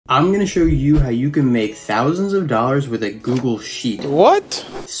I'm gonna show you how you can make thousands of dollars with a Google Sheet. What?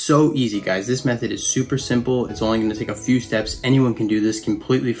 So easy, guys. This method is super simple. It's only gonna take a few steps. Anyone can do this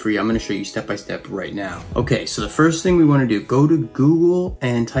completely free. I'm gonna show you step by step right now. Okay, so the first thing we wanna do, go to Google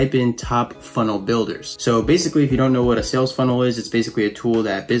and type in top funnel builders. So basically, if you don't know what a sales funnel is, it's basically a tool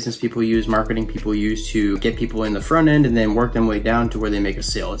that business people use, marketing people use to get people in the front end and then work them way down to where they make a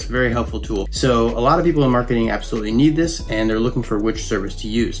sale. It's a very helpful tool. So a lot of people in marketing absolutely need this and they're looking for which service to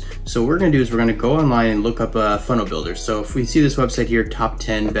use. So what we're gonna do is we're gonna go online and look up funnel builders. So if we see this website here, top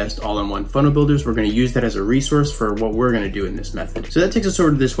 10 best all-in-one funnel builders, we're gonna use that as a resource for what we're gonna do in this method. So that takes us over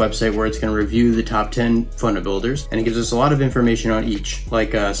to this website where it's gonna review the top 10 funnel builders, and it gives us a lot of information on each,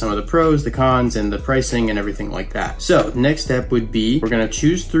 like some of the pros, the cons, and the pricing and everything like that. So next step would be, we're gonna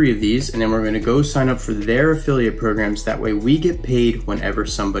choose 3 of these, and then we're gonna go sign up for their affiliate programs. That way we get paid whenever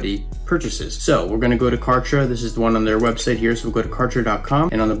somebody purchases. So we're gonna go to Kartra. This is the one on their website here. So we'll go to Kartra.com,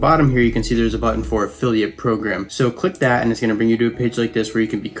 and on the bottom here, you can see there's a button for affiliate program. So click that, and it's gonna bring you to a page like this where you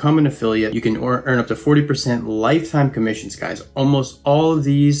can become an affiliate. You can earn up to 40% lifetime commissions, guys. Almost all of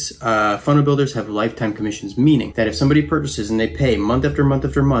these funnel builders have lifetime commissions, meaning that if somebody purchases and they pay month after month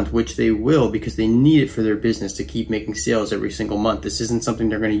after month, which they will because they need it for their business to keep making sales every single month. This isn't something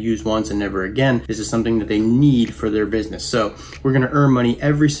they're gonna use once and never again. This is something that they need for their business. So we're gonna earn money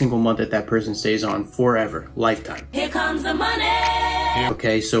every single month that person stays on forever, lifetime. Here comes the money.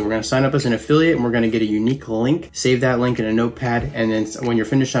 Okay, so we're gonna sign up as an affiliate and we're gonna get a unique link, save that link in a notepad, and then when you're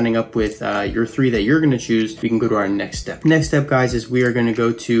finished signing up with your 3 that you're gonna choose, we can go to our next step. Next step, guys, is we are gonna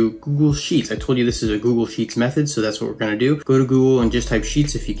go to Google Sheets. I told you this is a Google Sheets method, so that's what we're gonna do. Go to Google and just type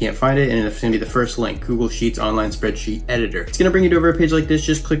Sheets if you can't find it, and it's gonna be the first link, Google Sheets Online Spreadsheet Editor. It's gonna bring you to over a page like this.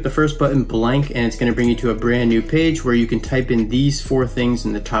 Just click the first button, blank, and it's gonna bring you to a brand new page where you can type in these 4 things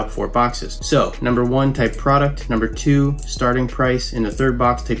in the top 4 boxes. So number 1, type product. Number 2, starting price. In the 3rd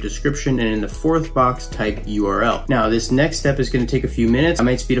box, type description, and in the 4th box, type URL. Now this next step is going to take a few minutes. I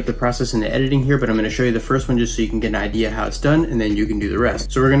might speed up the process in the editing here, but I'm going to show you the first one just so you can get an idea how it's done, and then you can do the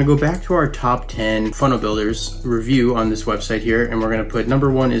rest. So we're going to go back to our top 10 funnel builders review on this website here, and we're going to put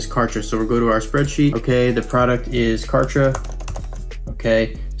number 1 is Kartra. So we'll go to our spreadsheet. Okay, the product is Kartra.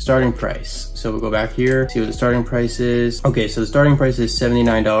 Okay, starting price. So we'll go back here, see what the starting price is. Okay, so the starting price is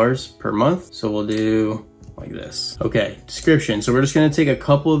 $79 per month. So we'll do like this. Okay, description. So we're just gonna take a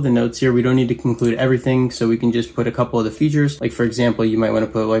couple of the notes here. We don't need to conclude everything, so we can just put a couple of the features. Like for example, you might wanna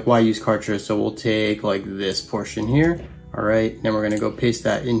put like, why use Kartra? So we'll take like this portion here. All right, then we're gonna go paste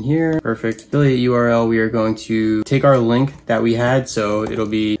that in here. Perfect. Affiliate URL, we are going to take our link that we had. So it'll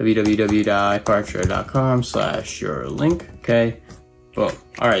be www.kartra.com/your link. Okay, boom.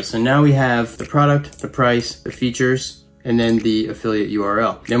 All right, so now we have the product, the price, the features, and then the affiliate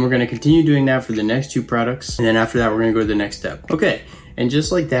URL. Then we're gonna continue doing that for the next 2 products. And then after that, we're gonna go to the next step. Okay, and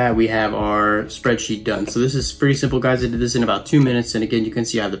just like that, we have our spreadsheet done. So this is pretty simple, guys. I did this in about 2 minutes. And again, you can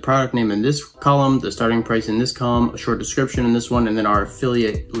see I have the product name in this column, the starting price in this column, a short description in this one, and then our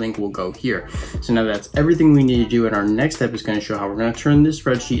affiliate link will go here. So now that's everything we need to do. And our next step is gonna show how we're gonna turn this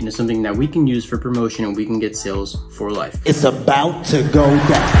spreadsheet into something that we can use for promotion and we can get sales for life. It's about to go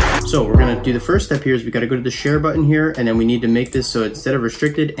down. So we're gonna do the first step here is we gotta go to the share button here, and then we need to make this so instead of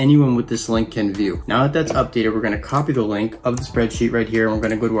restricted, anyone with this link can view. Now that that's updated, we're gonna copy the link of the spreadsheet right here, and we're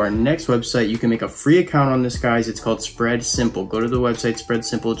gonna go to our next website. You can make a free account on this, guys. It's called Spread Simple. Go to the website Spread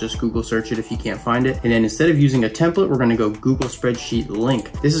Simple, just Google search it if you can't find it. And then instead of using a template, we're gonna go Google Spreadsheet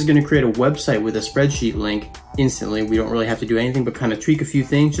link. This is gonna create a website with a spreadsheet link instantly. We don't really have to do anything but kind of tweak a few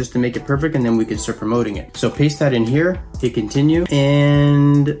things just to make it perfect, and then we can start promoting it. So paste that in here, hit continue,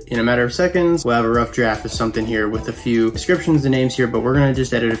 and in a matter of seconds, we'll have a rough draft of something here with a few descriptions and names here, but we're gonna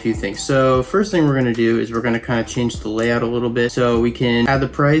just edit a few things. So first thing we're gonna do is we're gonna kind of change the layout a little bit. So we can add the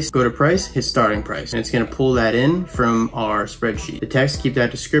price, go to price, hit starting price, and it's gonna pull that in from our spreadsheet. The text, keep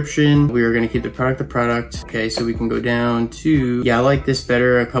that description. We are gonna keep the product. Okay, so we can go down to, yeah, I like this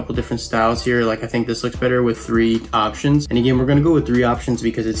better, a couple different styles here. Like I think this looks better with 3 options. And again, we're gonna go with 3 options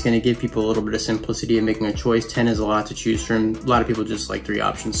because it's gonna give people a little bit of simplicity in making a choice. 10 is a lot to choose from. A lot of people just like 3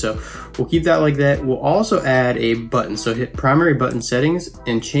 options. So we'll keep that like that. We'll also add a button. So hit primary button settings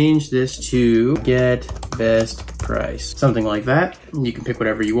and change this to get best price. Something like that. You can pick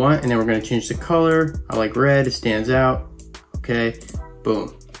whatever you want. And then we're gonna change the color. I like red, it stands out. Okay,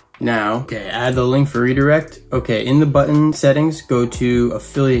 boom. Now, okay, add the link for redirect. Okay, in the button settings, go to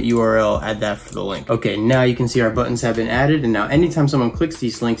affiliate URL, add that for the link. Okay, now you can see our buttons have been added, and now anytime someone clicks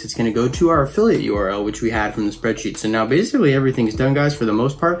these links, it's gonna go to our affiliate URL, which we had from the spreadsheet. So now basically everything's done, guys, for the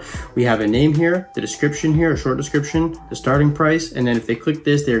most part. We have a name here, the description here, a short description, the starting price, and then if they click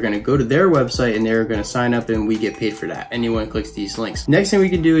this, they're gonna go to their website and they're gonna sign up and we get paid for that. Anyone clicks these links. Next thing we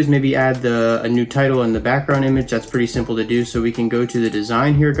can do is maybe add a new title in the background image. That's pretty simple to do. So we can go to the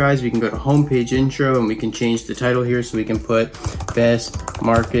design here, guys. We can go to homepage intro and we can change the title here. So we can put best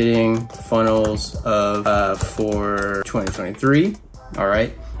marketing funnels for 2023. All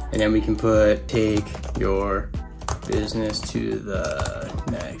right. And then we can put take your business to the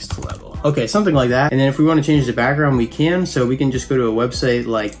next level. Okay, something like that. And then if we want to change the background, we can. So we can just go to a website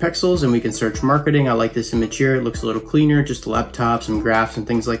like Pexels and we can search marketing. I like this image here. It looks a little cleaner, just a laptop, some graphs and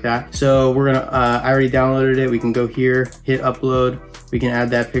things like that. So we're gonna, I already downloaded it. We can go here, hit upload. We can add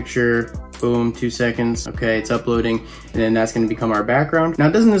that picture. Boom, 2 seconds. Okay, it's uploading, and then that's gonna become our background. Now,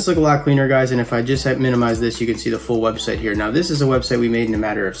 doesn't this look a lot cleaner, guys? And if I just minimize this, you can see the full website here. Now, this is a website we made in a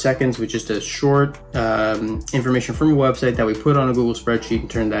matter of seconds with just a short information from a website that we put on a Google spreadsheet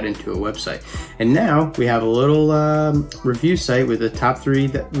and turned that into a website. And now we have a little review site with the top 3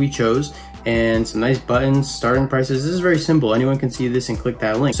 that we chose, and some nice buttons, starting prices. This is very simple. Anyone can see this and click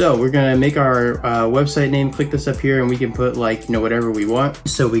that link. So we're gonna make our website name, click this up here, and we can put like, you know, whatever we want.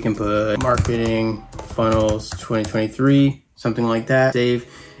 So we can put marketing funnels 2023, something like that, save,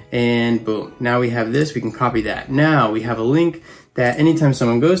 and boom. Now we have this, we can copy that. Now we have a link that anytime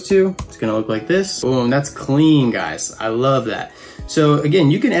someone goes to, it's gonna look like this. Boom, that's clean, guys. I love that. So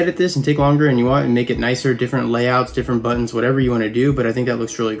again, you can edit this and take longer and you want and make it nicer, different layouts, different buttons, whatever you want to do, but I think that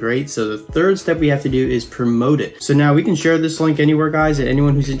looks really great. So the third step we have to do is promote it. So now we can share this link anywhere, guys, and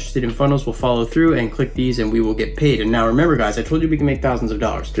anyone who's interested in funnels will follow through and click these and we will get paid. And now remember, guys, I told you we can make thousands of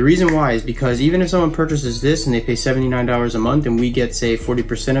dollars. The reason why is because even if someone purchases this and they pay $79 a month and we get, say,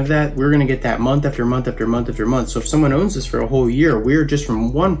 40% of that, we're going to get that month after month after month after month. So if someone owns this for a whole year, we're just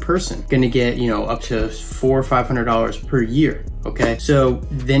from one person going to get, you know, up to $400 or $500 per year. Okay, so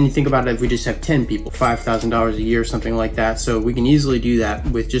then you think about it, if we just have 10 people, $5,000 a year, something like that. So we can easily do that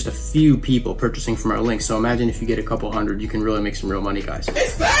with just a few people purchasing from our link. So imagine if you get a couple hundred, you can really make some real money, guys.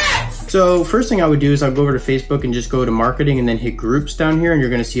 So first thing I would do is I'll go over to Facebook and just go to marketing and then hit groups down here. And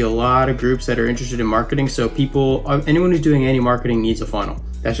you're gonna see a lot of groups that are interested in marketing. So people, anyone who's doing any marketing needs a funnel.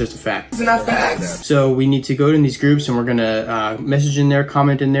 That's just a fact. Isn't that facts? So we need to go to these groups and we're gonna message in there,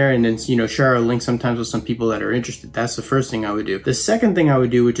 comment in there, and then, you know, share our link sometimes with some people that are interested. That's the first thing I would do. The second thing I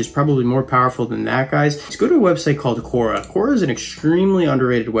would do, which is probably more powerful than that, guys, is go to a website called Quora. Quora is an extremely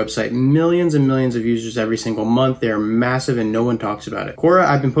underrated website. Millions and millions of users every single month. They're massive and no one talks about it. Quora,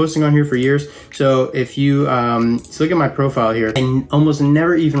 I've been posting on here for years. So if you look at my profile here, I almost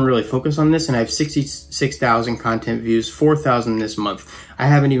never even really focus on this, and I have 66,000 content views, 4,000 this month. I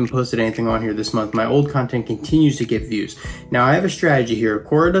haven't even posted anything on here this month. My old content continues to get views. Now I have a strategy here.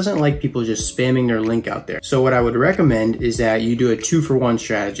 Quora doesn't like people just spamming their link out there. So what I would recommend is that you do a 2-for-1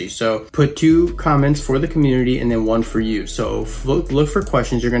 strategy. So put 2 comments for the community and then 1 for you. So look for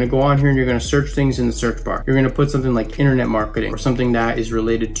questions. You're gonna go on here and you're gonna search things in the search bar. You're gonna put something like internet marketing or something that is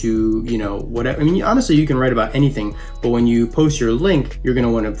related to, you know, whatever. I mean, honestly, you can write about anything, but when you post your link, you're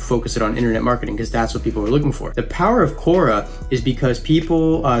gonna wanna focus it on internet marketing because that's what people are looking for. The power of Quora is because people,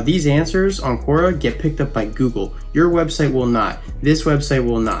 these answers on Quora get picked up by Google. Your website will not. This website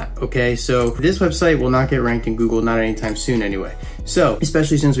will not, okay? So this website will not get ranked in Google, not anytime soon anyway. So,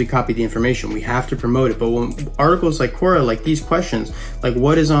 especially since we copy the information, we have to promote it. But when articles like Quora, like these questions, like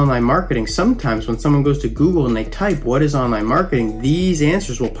what is online marketing, sometimes when someone goes to Google and they type what is online marketing, these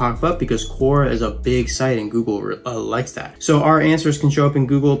answers will pop up because Quora is a big site and Google likes that. So our answers can show up in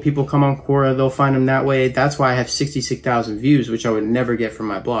Google. People come on Quora, they'll find them that way. That's why I have 66,000 views, which I would never get from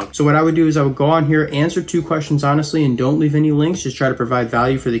my blog. So what I would do is I would go on here, answer 2 questions honestly, and don't leave any links. Just try to provide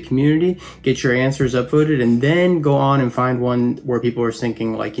value for the community, get your answers upvoted, and then go on and find one where people are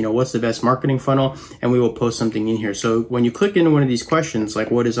thinking like, you know, what's the best marketing funnel? And we will post something in here. So when you click into one of these questions, like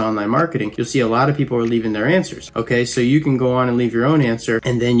what is online marketing, you'll see a lot of people are leaving their answers. Okay, so you can go on and leave your own answer,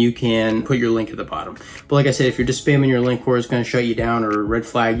 and then you can put your link at the bottom. But like I said, if you're just spamming your link, Quora is going to shut you down or red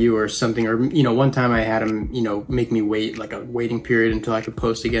flag you or something. Or, you know, one time I had them, you know, make me wait like a waiting period until I could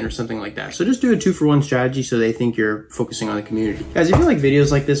post again or something like that. So just do a 2-for-1 strategy so they think you're focusing on the community. Guys, if you like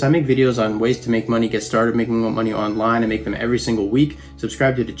videos like this, I make videos on ways to make money, get started making money online. I make them every single week.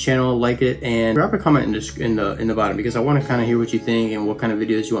 Subscribe to the channel, like it, and drop a comment in the bottom because I want to kind of hear what you think and what kind of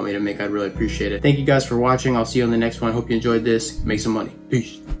videos you want me to make. I'd really appreciate it. Thank you guys for watching. I'll see you on the next one. Hope you enjoyed this. Make some money.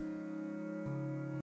 Peace.